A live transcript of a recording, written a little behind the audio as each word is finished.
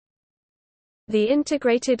The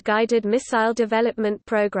Integrated Guided Missile Development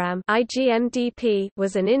Programme (IGMDP)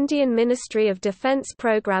 was an Indian Ministry of Defence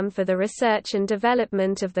programme for the research and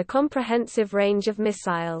development of the comprehensive range of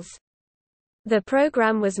missiles. The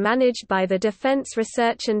programme was managed by the Defence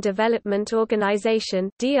Research and Development Organisation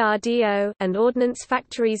 (DRDO) and Ordnance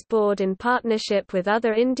Factories Board in partnership with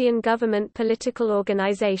other Indian government political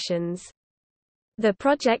organisations. The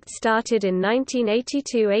project started in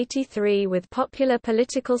 1982–83 with popular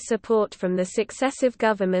political support from the successive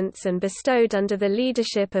governments and bestowed under the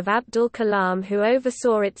leadership of Abdul Kalam, who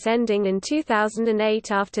oversaw its ending in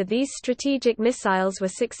 2008 after these strategic missiles were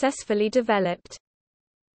successfully developed.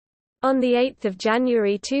 On 8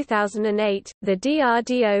 January 2008, the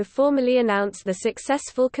DRDO formally announced the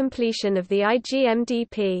successful completion of the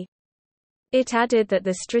IGMDP. It added that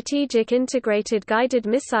the Strategic Integrated Guided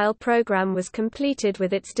Missile Program was completed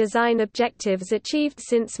with its design objectives achieved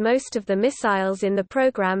since most of the missiles in the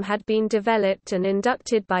program had been developed and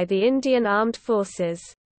inducted by the Indian Armed Forces.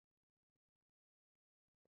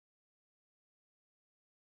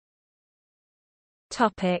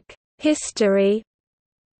 History.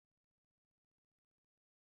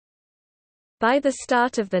 By the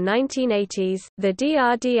start of the 1980s, the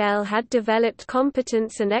DRDL had developed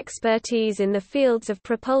competence and expertise in the fields of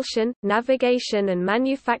propulsion, navigation and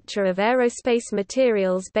manufacture of aerospace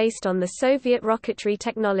materials based on the Soviet rocketry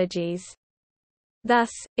technologies.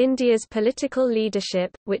 Thus, India's political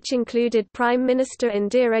leadership, which included Prime Minister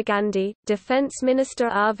Indira Gandhi, Defence Minister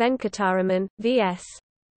R. Venkataraman, V.S.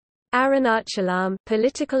 Arunachalam,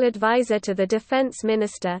 political advisor to the defense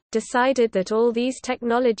minister, decided that all these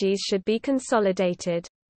technologies should be consolidated.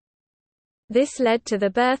 This led to the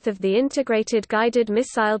birth of the Integrated Guided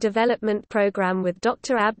Missile Development Program with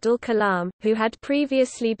Dr. Abdul Kalam, who had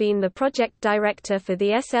previously been the project director for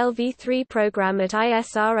the SLV-3 program at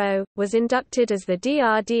ISRO, was inducted as the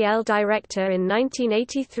DRDL director in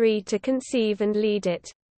 1983 to conceive and lead it.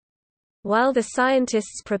 While the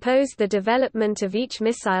scientists proposed the development of each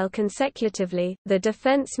missile consecutively, the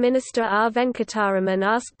Defence Minister R. Venkataraman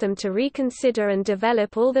asked them to reconsider and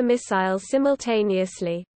develop all the missiles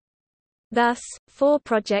simultaneously. Thus, 4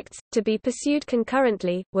 projects, to be pursued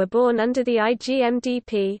concurrently, were born under the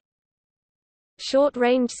IGMDP.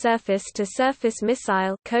 Short-range surface-to-surface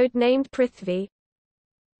missile, code-named Prithvi.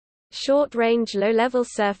 Short-range low-level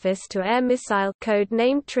surface-to-air missile,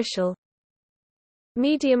 code-named Trishul.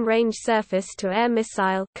 Medium-range surface-to-air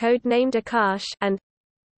missile, code-named Akash, and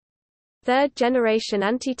third-generation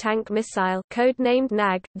anti-tank missile, code-named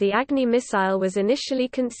Nag. The Agni missile was initially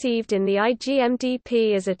conceived in the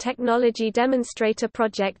IGMDP as a technology demonstrator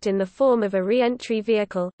project in the form of a re-entry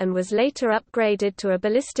vehicle, and was later upgraded to a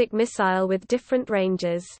ballistic missile with different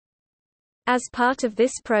ranges. As part of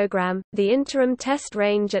this program, the interim test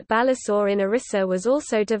range at Balasore in Orissa was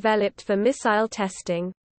also developed for missile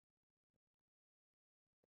testing.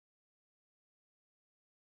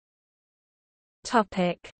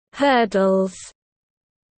 Hurdles.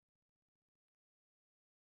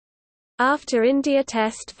 After India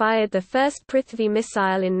test-fired the first Prithvi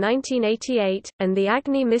missile in 1988, and the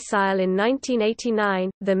Agni missile in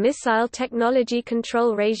 1989, the Missile Technology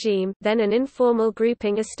Control Regime, then an informal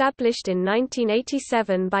grouping established in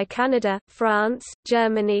 1987 by Canada, France,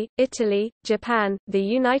 Germany, Italy, Japan, the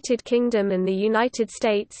United Kingdom and the United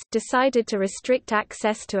States, decided to restrict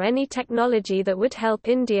access to any technology that would help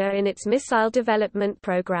India in its missile development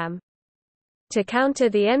program. To counter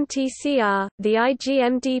the MTCR, the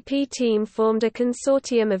IGMDP team formed a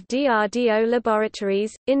consortium of DRDO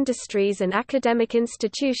laboratories, industries and academic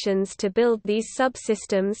institutions to build these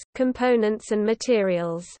subsystems, components and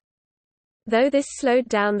materials. Though this slowed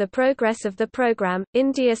down the progress of the program,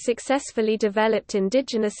 India successfully developed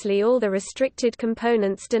indigenously all the restricted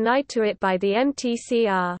components denied to it by the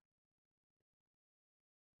MTCR.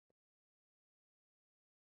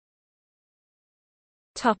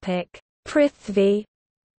 Prithvi.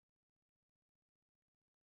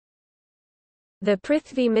 The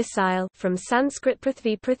Prithvi missile, from Sanskrit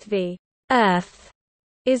Prithvi, earth,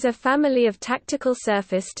 is a family of tactical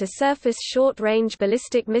surface-to-surface short-range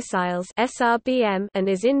ballistic missiles (SRBM) and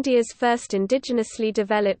is India's first indigenously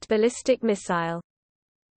developed ballistic missile.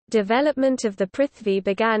 Development of the Prithvi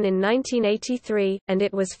began in 1983, and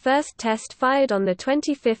it was first test-fired on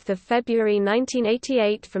 25 February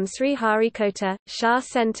 1988 from Sriharikota, Shah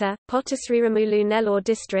Centre, Pottasriramulu Nellore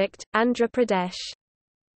district, Andhra Pradesh.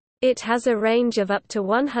 It has a range of up to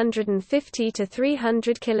 150 to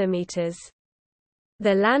 300 km.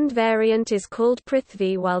 The land variant is called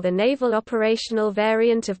Prithvi, while the naval operational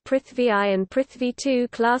variant of Prithvi I and Prithvi II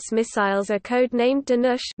class missiles are code-named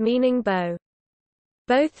Dhanush, meaning bow.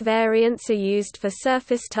 Both variants are used for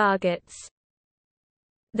surface targets.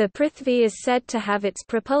 The Prithvi is said to have its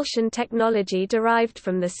propulsion technology derived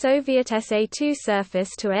from the Soviet SA-2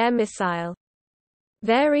 surface-to-air missile.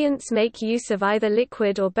 Variants make use of either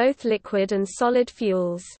liquid or both liquid and solid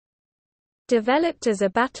fuels. Developed as a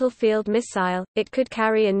battlefield missile, it could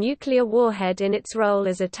carry a nuclear warhead in its role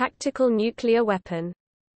as a tactical nuclear weapon.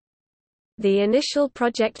 The initial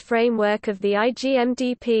project framework of the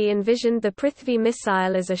IGMDP envisioned the Prithvi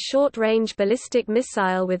missile as a short-range ballistic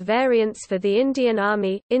missile with variants for the Indian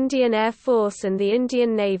Army, Indian Air Force and the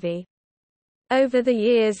Indian Navy. Over the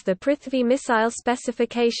years, the Prithvi missile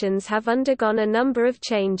specifications have undergone a number of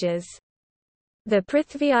changes. The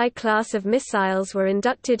Prithvi I class of missiles were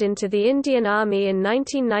inducted into the Indian Army in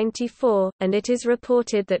 1994, and it is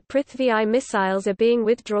reported that Prithvi I missiles are being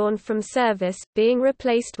withdrawn from service, being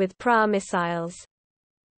replaced with PRA missiles.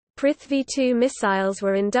 Prithvi II missiles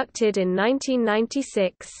were inducted in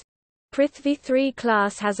 1996. Prithvi III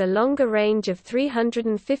class has a longer range of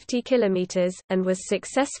 350 km, and was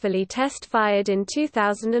successfully test-fired in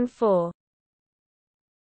 2004.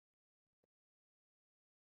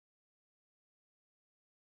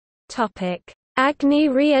 Agni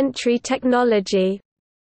re-entry technology.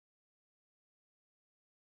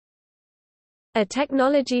 A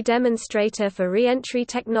technology demonstrator for re-entry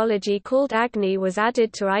technology called Agni was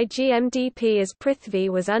added to IGMDP as Prithvi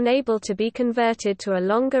was unable to be converted to a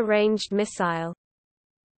longer-ranged missile.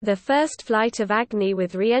 The first flight of Agni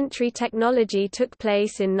with re-entry technology took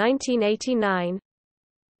place in 1989.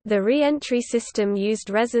 The re-entry system used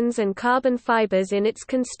resins and carbon fibers in its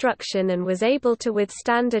construction and was able to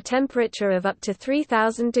withstand a temperature of up to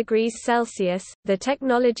 3000 degrees Celsius. The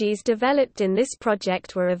technologies developed in this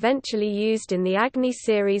project were eventually used in the Agni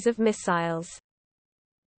series of missiles.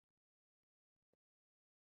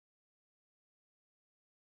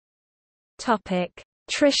 Topic: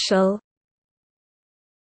 Trishul.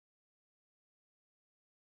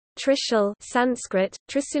 Trishul, Sanskrit,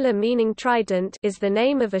 Trisula meaning trident, is the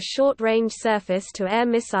name of a short-range surface-to-air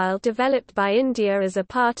missile developed by India as a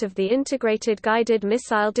part of the Integrated Guided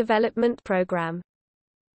Missile Development Program.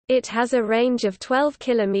 It has a range of 12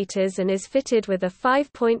 km and is fitted with a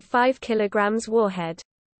 5.5 kg warhead.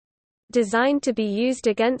 Designed to be used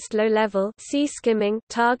against low-level sea skimming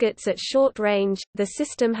targets at short range, the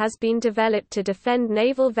system has been developed to defend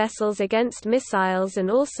naval vessels against missiles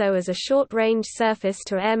and also as a short-range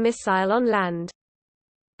surface-to-air missile on land.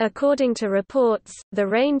 According to reports, the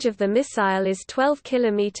range of the missile is 12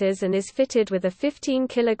 km and is fitted with a 15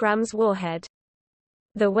 kg warhead.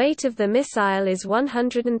 The weight of the missile is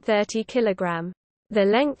 130 kg. The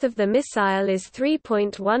length of the missile is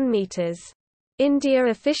 3.1 meters. India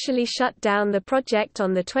officially shut down the project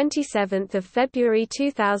on 27 February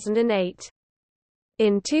 2008.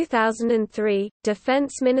 In 2003,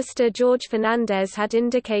 Defence Minister George Fernandez had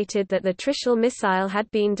indicated that the Trishul missile had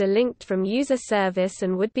been delinked from user service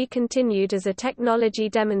and would be continued as a technology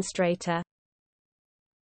demonstrator.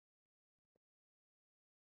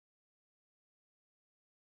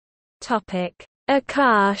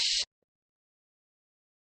 Akash.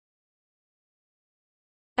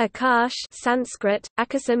 Akash, Sanskrit,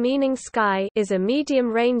 Akasa meaning sky, is a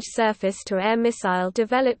medium-range surface-to-air missile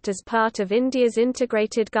developed as part of India's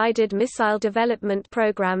Integrated Guided Missile Development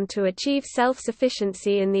Program to achieve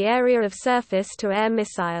self-sufficiency in the area of surface-to-air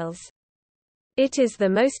missiles. It is the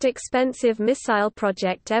most expensive missile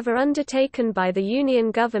project ever undertaken by the Union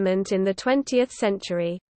government in the 20th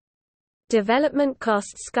century. Development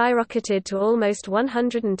costs skyrocketed to almost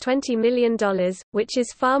 $120 million, which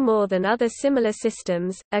is far more than other similar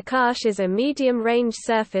systems. Akash is a medium-range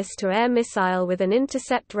surface-to-air missile with an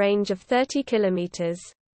intercept range of 30 km.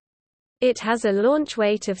 It has a launch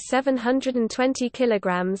weight of 720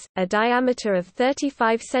 kg, a diameter of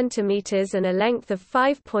 35 cm and a length of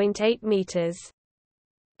 5.8 meters.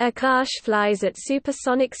 Akash flies at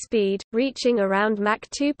supersonic speed, reaching around Mach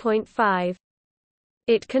 2.5.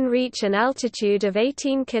 It can reach an altitude of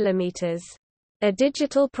 18 km. A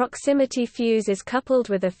digital proximity fuse is coupled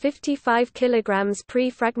with a 55 kg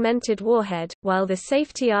pre-fragmented warhead, while the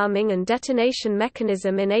safety arming and detonation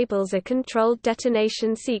mechanism enables a controlled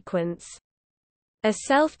detonation sequence. A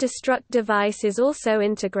self-destruct device is also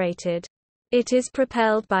integrated. It is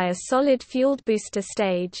propelled by a solid-fueled booster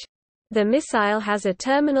stage. The missile has a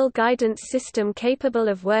terminal guidance system capable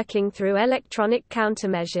of working through electronic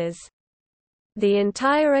countermeasures. The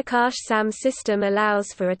entire Akash SAM system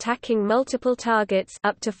allows for attacking multiple targets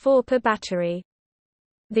up to 4 per battery.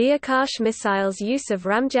 The Akash missile's use of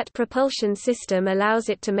ramjet propulsion system allows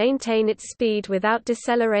it to maintain its speed without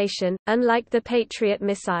deceleration, unlike the Patriot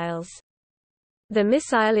missiles. The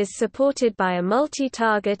missile is supported by a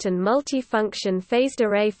multi-target and multi-function phased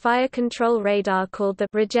array fire control radar called the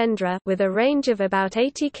Rajendra, with a range of about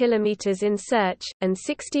 80 km in search, and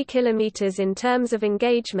 60 km in terms of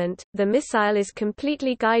engagement. The missile is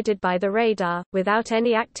completely guided by the radar, without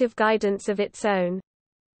any active guidance of its own.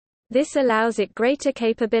 This allows it greater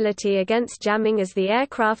capability against jamming, as the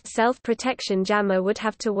aircraft self-protection jammer would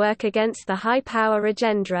have to work against the high-power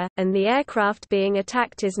Rajendra, and the aircraft being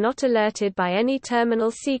attacked is not alerted by any terminal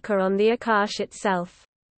seeker on the Akash itself.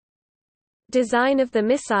 Design of the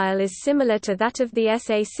missile is similar to that of the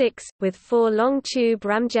SA-6, with 4 long tube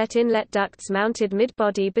ramjet inlet ducts mounted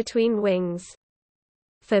mid-body between wings.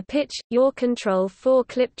 For pitch, yaw control 4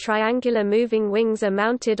 clipped triangular moving wings are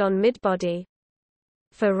mounted on mid-body.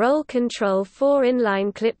 For roll control 4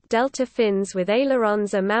 inline clipped delta fins with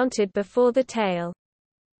ailerons are mounted before the tail.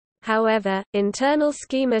 However, internal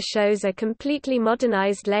schema shows a completely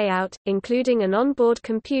modernized layout, including an onboard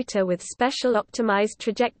computer with special optimized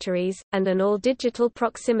trajectories, and an all-digital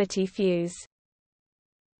proximity fuse.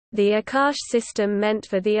 The Akash system meant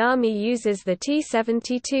for the Army uses the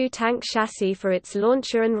T-72 tank chassis for its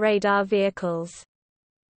launcher and radar vehicles.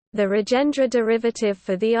 The Rajendra derivative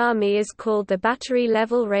for the Army is called the Battery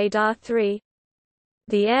Level Radar 3.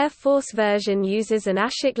 The Air Force version uses an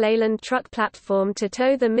Ashok Leyland truck platform to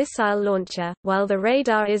tow the missile launcher, while the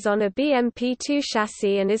radar is on a BMP-2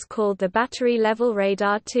 chassis and is called the Battery Level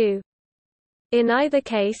Radar 2. In either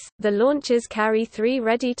case, the launchers carry 3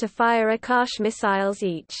 ready-to-fire Akash missiles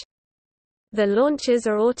each. The launchers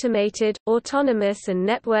are automated, autonomous and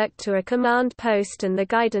networked to a command post and the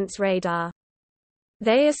guidance radar.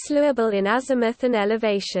 They are slewable in azimuth and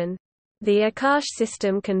elevation. The Akash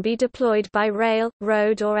system can be deployed by rail,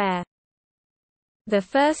 road or air. The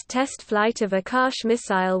first test flight of Akash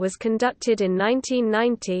missile was conducted in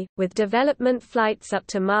 1990, with development flights up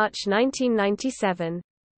to March 1997.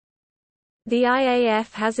 The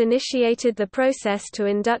IAF has initiated the process to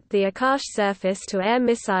induct the Akash surface-to-air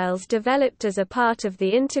missiles developed as a part of the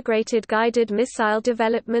Integrated Guided Missile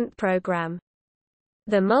Development Program.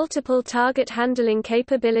 The multiple target handling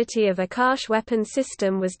capability of Akash weapon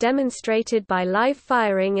system was demonstrated by live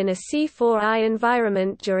firing in a C4I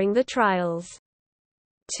environment during the trials.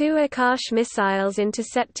 2 Akash missiles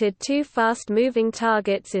intercepted 2 fast-moving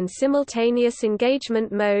targets in simultaneous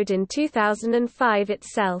engagement mode in 2005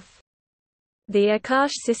 itself. The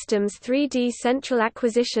Akash system's 3D Central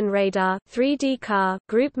Acquisition Radar (3D CAR)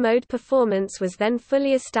 group mode performance was then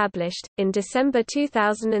fully established. In December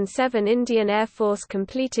 2007, Indian Air Force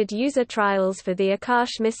completed user trials for the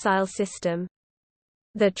Akash missile system.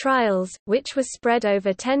 The trials, which was spread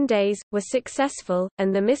over 10 days, were successful,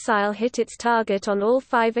 and the missile hit its target on all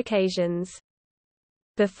 5 occasions.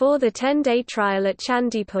 Before the 10-day trial at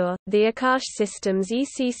Chandipur, the Akash system's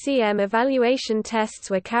ECCM evaluation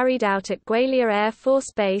tests were carried out at Gwalior Air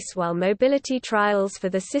Force Base, while mobility trials for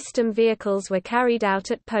the system vehicles were carried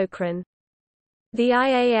out at Pokhran. The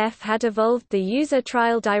IAF had evolved the User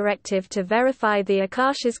Trial Directive to verify the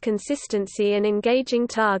Akash's consistency in engaging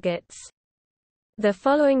targets. The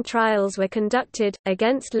following trials were conducted,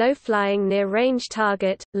 against low-flying near-range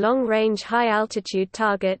target, long-range high-altitude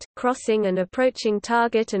target, crossing and approaching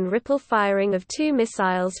target and ripple firing of 2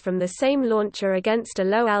 missiles from the same launcher against a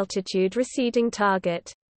low-altitude receding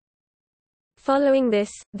target. Following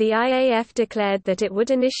this, the IAF declared that it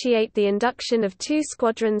would initiate the induction of 2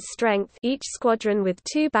 squadrons strength, each squadron with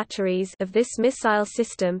 2 batteries, of this missile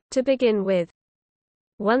system, to begin with.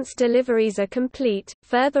 Once deliveries are complete,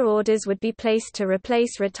 further orders would be placed to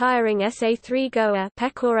replace retiring SA-3 Goa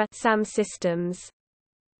SAM systems.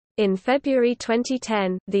 In February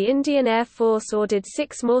 2010, the Indian Air Force ordered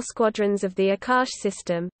 6 more squadrons of the Akash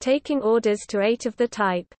system, taking orders to 8 of the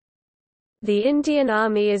type. The Indian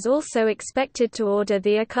Army is also expected to order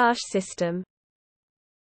the Akash system.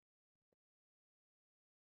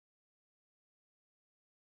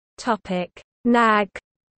 NAG.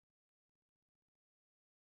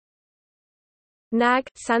 Nag,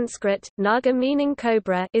 Sanskrit, Naga meaning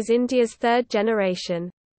cobra, is India's 3rd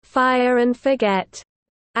generation fire and forget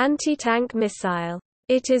anti-tank missile.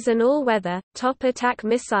 It is an all-weather, top-attack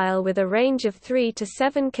missile with a range of 3 to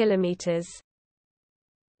 7 km.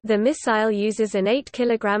 The missile uses an 8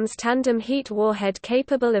 kg tandem heat warhead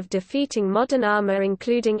capable of defeating modern armor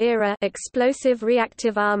including ERA explosive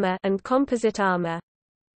reactive armor and composite armor.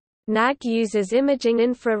 NAG uses imaging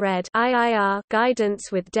infrared (IIR)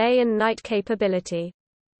 guidance with day and night capability.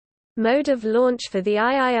 Mode of launch for the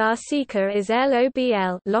IIR seeker is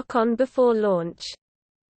LOBL, lock-on before launch.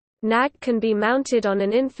 NAG can be mounted on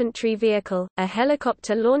an infantry vehicle. A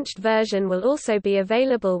helicopter-launched version will also be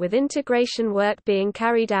available, with integration work being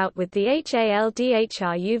carried out with the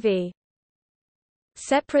HALDHRUV.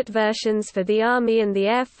 Separate versions for the Army and the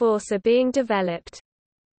Air Force are being developed.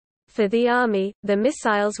 For the Army, the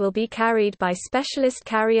missiles will be carried by Specialist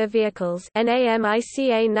Carrier Vehicles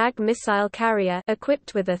NAMICA NAG missile carrier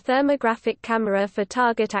equipped with a thermographic camera for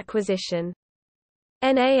target acquisition.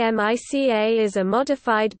 NAMICA is a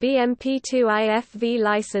modified BMP-2 IFV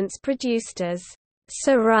license produced as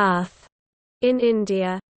Sarath in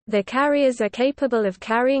India. The carriers are capable of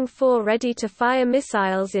carrying 4 ready-to-fire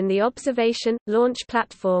missiles in the observation, launch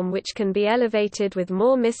platform, which can be elevated with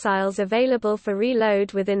more missiles available for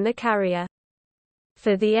reload within the carrier.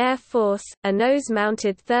 For the Air Force, a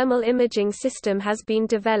nose-mounted thermal imaging system has been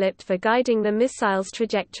developed for guiding the missile's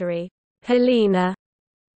trajectory. Helena.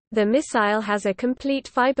 The missile has a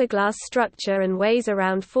complete fiberglass structure and weighs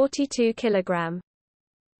around 42 kg.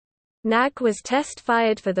 NAG was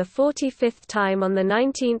test-fired for the 45th time on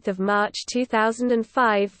 19 March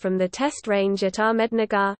 2005 from the test range at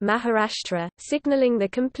Ahmednagar, Maharashtra, signalling the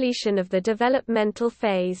completion of the developmental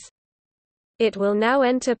phase. It will now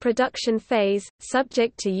enter production phase,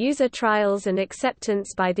 subject to user trials and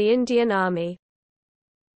acceptance by the Indian Army.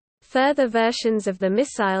 Further versions of the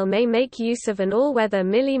missile may make use of an all-weather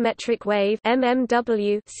millimetric wave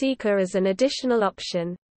 (mmW) seeker as an additional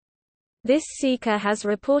option. This seeker has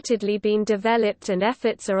reportedly been developed and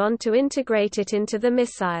efforts are on to integrate it into the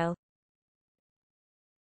missile.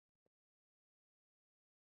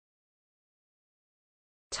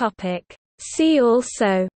 See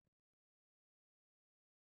also: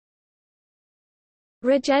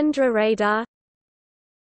 Rajendra radar,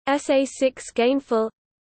 SA-6 gainful,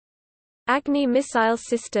 Agni missile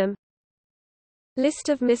system, List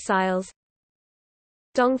of missiles,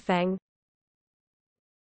 Dongfeng.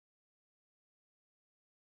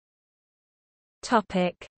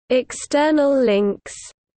 External links: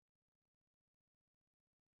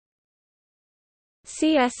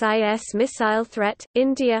 CSIS missile threat,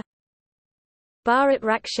 India, Bharat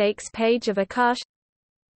Rakshak's page of Akash,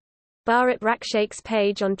 Bharat Rakshak's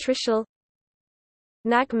page on Trishul,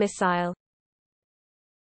 NAG missile.